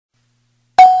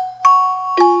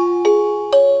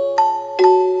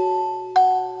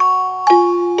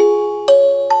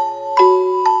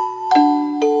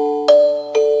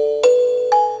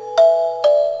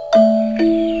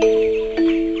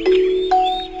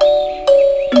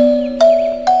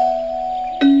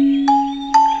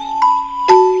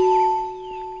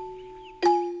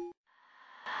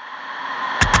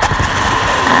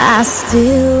I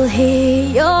still hear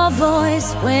your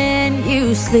voice when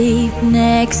you sleep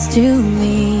next to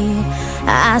me.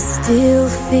 I still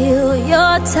feel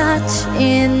your touch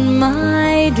in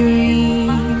my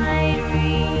dream.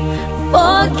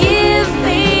 Forgive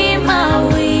me my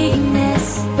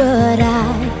weakness, but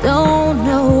I don't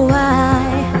know why.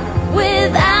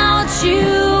 Without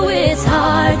you, it's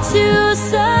hard to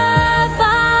survive.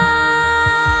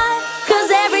 'Cause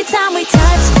every time we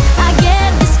touch, I get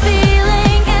this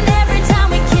feeling, and every time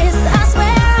we kiss, I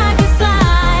swear I could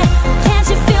fly. Can't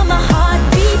you feel my heart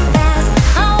beat fast?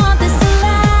 I want this to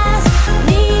last.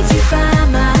 Need you by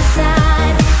my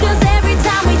side. 'Cause every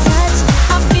time we touch,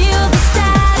 I feel the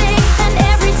static, and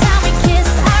every time we kiss,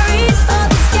 I reach for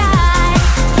the sky.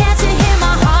 Can't you hear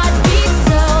my heart beat?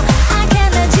 So I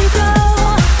can't let you go.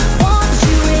 Want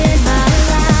you in my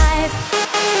life.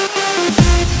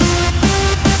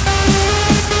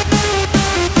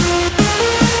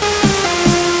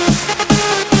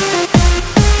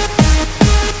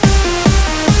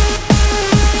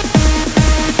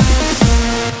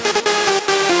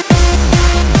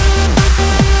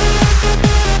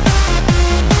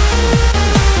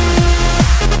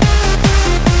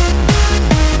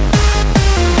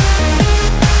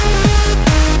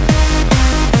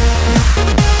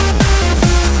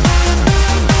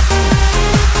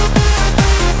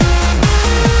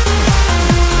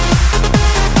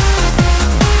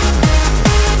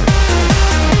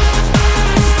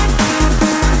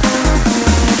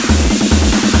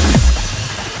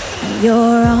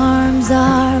 Your arms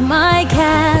are my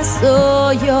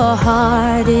castle, your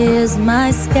heart is my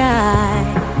sky.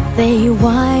 They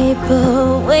wipe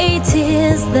away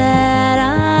tears that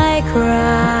I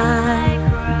cry.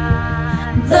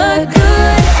 The good